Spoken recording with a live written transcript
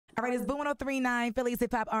All right, it's Boom 1039, Philly's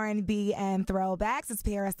Hip Hop, R&B, and Throwbacks. It's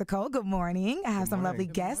Paris Nicole. Good morning. I have some lovely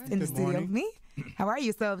guests in the studio with me. How are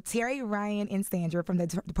you? So, Terry, Ryan, and Sandra from the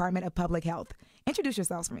Department of Public Health. Introduce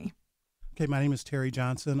yourselves for me. Okay, my name is Terry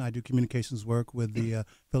Johnson. I do communications work with the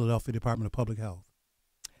Philadelphia Department of Public Health.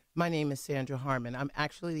 My name is Sandra Harmon. I'm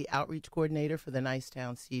actually the outreach coordinator for the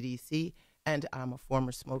Nicetown CDC, and I'm a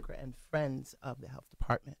former smoker and friends of the health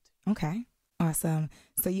department. Okay, awesome.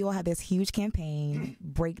 So you all have this huge campaign,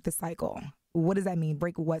 Break the Cycle. What does that mean?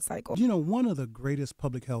 Break what cycle? You know, one of the greatest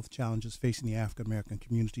public health challenges facing the African-American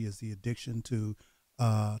community is the addiction to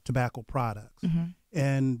tobacco products.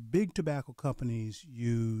 And big tobacco companies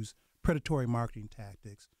use predatory marketing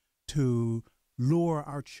tactics to lure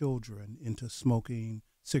our children into smoking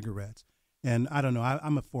cigarettes. And I don't know,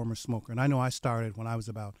 I'm a former smoker, and I know I started when I was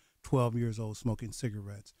about 12 years old smoking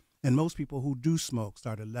cigarettes. And most people who do smoke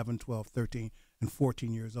start at 11, 12, 13, and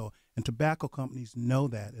 14 years old. And tobacco companies know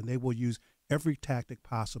that, and they will use every tactic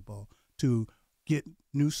possible to get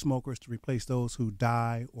new smokers to replace those who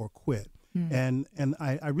die or quit. And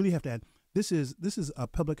I really have to add, this is a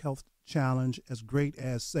public health challenge as great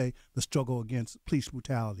as, say, the struggle against police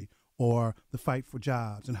brutality or the fight for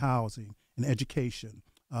jobs and housing and education.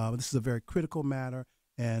 This is a very critical matter,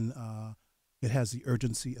 and it has the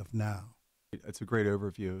urgency of now. It's a great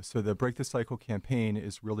overview. So the Break the Cycle campaign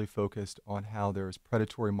is really focused on how there's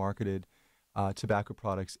predatory marketed tobacco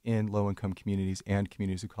products in low-income communities and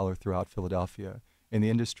communities of color throughout Philadelphia. In the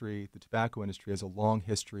industry, the tobacco industry has a long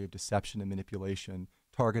history of deception and manipulation,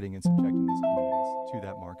 targeting and subjecting these communities to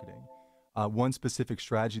that marketing. One specific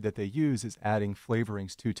strategy that they use is adding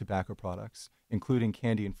flavorings to tobacco products, including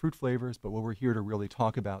candy and fruit flavors. But what we're here to really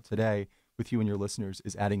talk about today with you and your listeners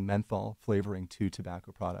is adding menthol flavoring to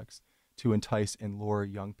tobacco products to entice and lure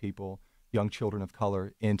young people, young children of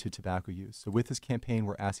color, into tobacco use. So with this campaign,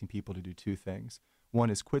 we're asking people to do two things.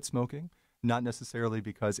 One is quit smoking, not necessarily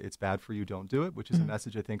because it's bad for you, don't do it, which is a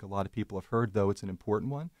message I think a lot of people have heard, though it's an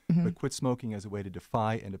important one. But quit smoking as a way to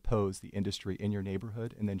defy and oppose the industry in your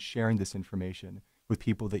neighborhood, and then sharing this information with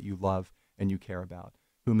people that you love and you care about,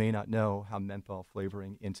 who may not know how menthol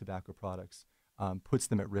flavoring in tobacco products puts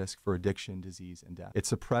them at risk for addiction, disease, and death. It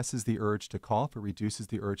suppresses the urge to cough, or reduces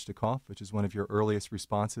the urge to cough, which is one of your earliest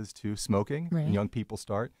responses to smoking. Right. When young people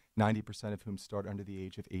start, 90% of whom start under the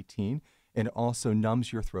age of 18. And it also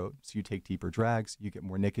numbs your throat, so you take deeper drags, you get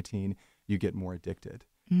more nicotine, you get more addicted.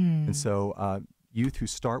 And so youth who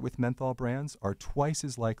start with menthol brands are twice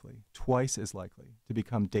as likely to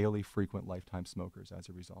become daily, frequent, lifetime smokers as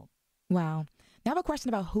a result. Wow. Now I have a question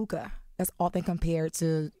about hookah. That's often compared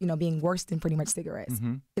to, being worse than pretty much cigarettes.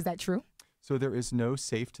 Is that true? So there is no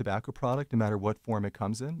safe tobacco product, no matter what form it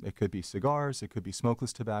comes in. It could be cigars, it could be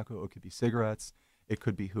smokeless tobacco, it could be cigarettes, it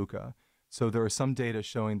could be hookah. So there are some data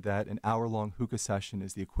showing that an hour-long hookah session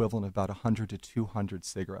is the equivalent of about 100 to 200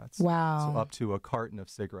 cigarettes. Wow. So up to a carton of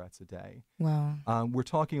cigarettes a day. Wow. We're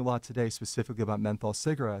talking a lot today specifically about menthol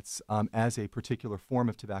cigarettes as a particular form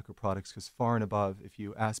of tobacco products, because far and above, if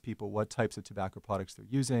you ask people what types of tobacco products they're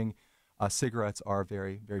using, cigarettes are a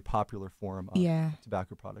very, very popular form of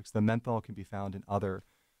tobacco products. The menthol can be found in other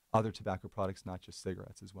tobacco products, not just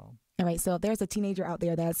cigarettes as well. All right, so if there's a teenager out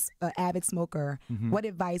there that's an avid smoker, what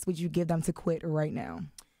advice would you give them to quit right now?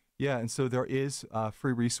 Yeah, and so there is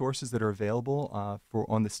free resources that are available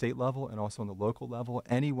on the state level and also on the local level.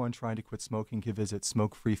 Anyone trying to quit smoking can visit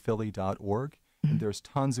smokefreephilly.org. And there's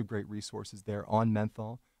tons of great resources there on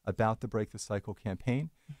menthol, about the Break the Cycle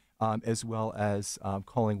campaign, as well as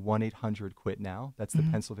calling 1-800-QUIT-NOW. That's the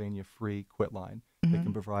Pennsylvania free quit line. They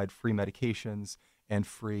can provide free medications and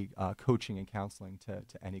free coaching and counseling to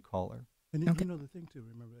any caller. And the thing to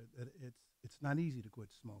remember, that it's not easy to quit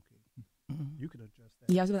smoking. You can adjust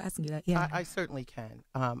that. Yeah, I was going to ask you that. Yeah, I certainly can.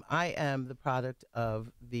 I am the product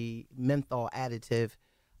of the menthol additive.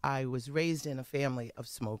 I was raised in a family of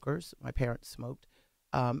smokers. My parents smoked.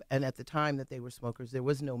 And at the time that they were smokers, there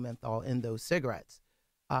was no menthol in those cigarettes.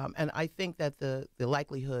 And I think that the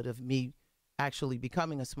likelihood of me actually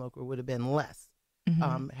becoming a smoker would have been less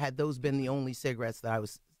had those been the only cigarettes that I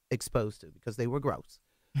was exposed to, because they were gross.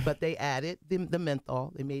 But they added the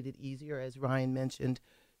menthol. They made it easier, as Ryan mentioned,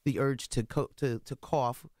 the urge to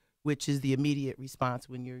cough, which is the immediate response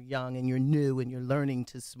when you're young and you're new and you're learning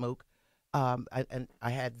to smoke. And I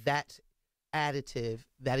had that additive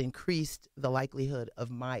that increased the likelihood of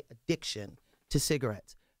my addiction to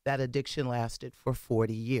cigarettes. That addiction lasted for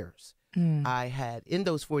 40 years. I had, in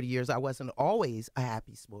those 40 years, I wasn't always a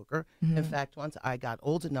happy smoker. In fact, once I got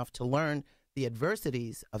old enough to learn the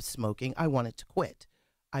adversities of smoking, I wanted to quit.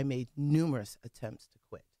 I made numerous attempts to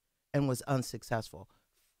quit and was unsuccessful.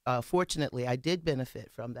 Fortunately, I did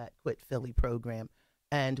benefit from that Quit Philly program,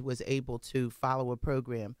 and was able to follow a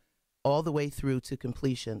program all the way through to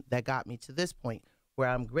completion that got me to this point where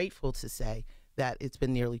I'm grateful to say that it's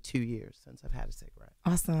been nearly 2 years since I've had a cigarette.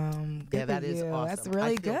 Awesome. Good Yeah, that is awesome. That's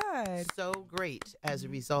really I feel good. so great as a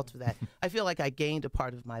result of that. I feel like I gained a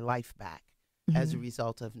part of my life back as a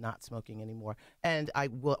result of not smoking anymore. And I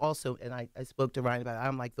will also, and I spoke to Ryan about it,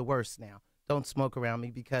 I'm like the worst now. Don't smoke around me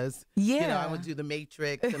because, you know, I would do the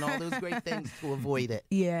Matrix and all those great things to avoid it.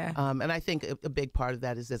 Yeah. And I think a big part of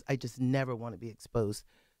that is this. I just never want to be exposed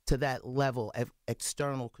to that level of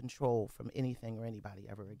external control from anything or anybody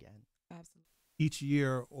ever again. Absolutely. Each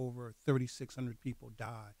year, over 3,600 people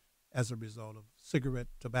die as a result of cigarette,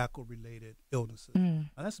 tobacco-related illnesses. Now,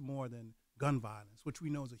 that's more than gun violence, which we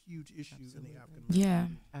know is a huge issue in the African American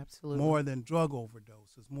community. Absolutely. More than drug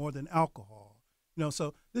overdoses, more than alcohol. You know,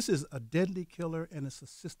 so this is a deadly killer, and it's a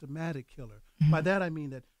systematic killer. By that I mean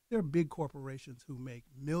that there are big corporations who make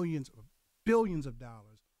millions or billions of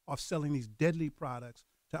dollars off selling these deadly products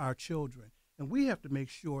to our children. And we have to make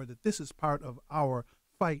sure that this is part of our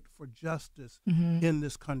fight for justice in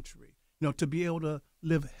this country. You know, to be able to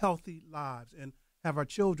live healthy lives and have our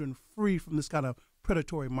children free from this kind of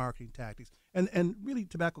predatory marketing tactics. And really,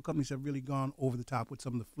 tobacco companies have really gone over the top with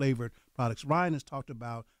some of the flavored products. Ryan has talked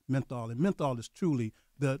about menthol, and menthol is truly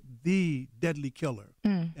the deadly killer.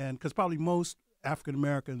 And because probably most African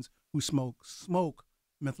Americans who smoke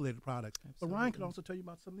mentholated products. Absolutely. But Ryan can also tell you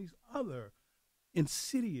about some of these other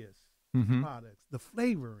insidious products, the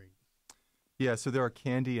flavoring. Yeah, so there are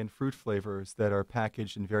candy and fruit flavors that are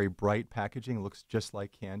packaged in very bright packaging. It looks just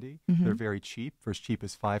like candy. They're very cheap, for as cheap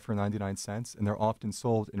as 5 for 99 cents, and they're often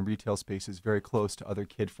sold in retail spaces very close to other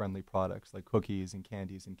kid-friendly products like cookies and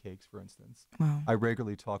candies and cakes, for instance. Wow. I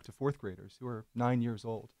regularly talk to fourth graders who are 9 years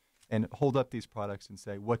old and hold up these products and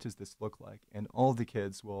say, what does this look like? And all the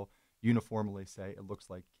kids will uniformly say it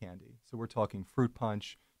looks like candy. So we're talking fruit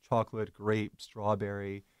punch, chocolate, grape,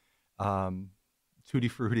 strawberry, tutti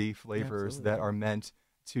frutti flavors that are meant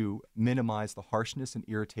to minimize the harshness and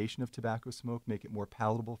irritation of tobacco smoke, make it more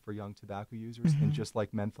palatable for young tobacco users, and just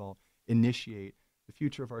like menthol, initiate the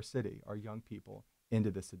future of our city, our young people,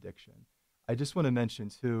 into this addiction. I just want to mention,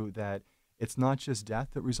 too, that it's not just death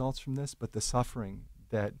that results from this, but the suffering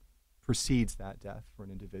that precedes that death for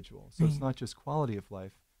an individual. So it's not just quality of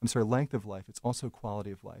life, length of life, it's also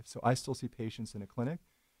quality of life. So I still see patients in a clinic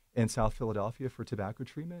in South Philadelphia for tobacco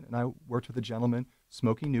treatment, and I worked with a gentleman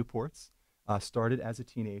smoking Newports, started as a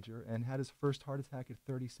teenager, and had his first heart attack at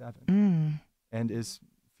 37, and is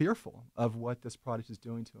fearful of what this product is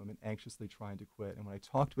doing to him and anxiously trying to quit. And when I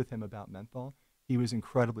talked with him about menthol, he was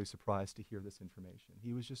incredibly surprised to hear this information.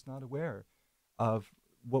 He was just not aware of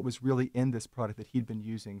what was really in this product that he'd been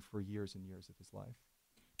using for years and years of his life.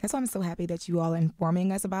 That's why I'm so happy that you all are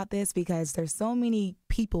informing us about this, because there's so many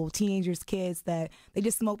people, teenagers, kids, that they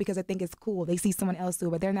just smoke because they think it's cool. They see someone else do it,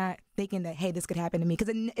 but they're not thinking that, hey, this could happen to me.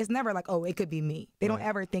 Because it's never like, oh, it could be me. They don't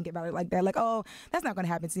ever think about it like that. Like, oh, that's not going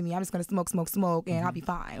to happen to me. I'm just going to smoke, and I'll be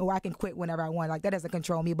fine. Or I can quit whenever I want. Like, that doesn't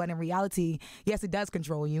control me. But in reality, yes, it does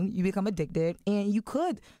control you. You become addicted, and you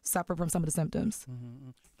could suffer from some of the symptoms.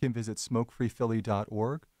 You can visit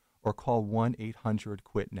smokefreephilly.org or call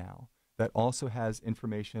 1-800-QUIT-NOW. That also has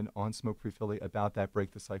information on Smoke Free Philly about that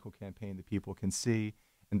Break the Cycle campaign that people can see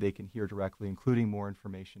and they can hear directly, including more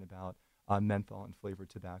information about menthol and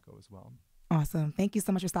flavored tobacco as well. Awesome. Thank you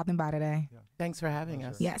so much for stopping by today. Thanks for having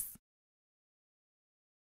us. Yes.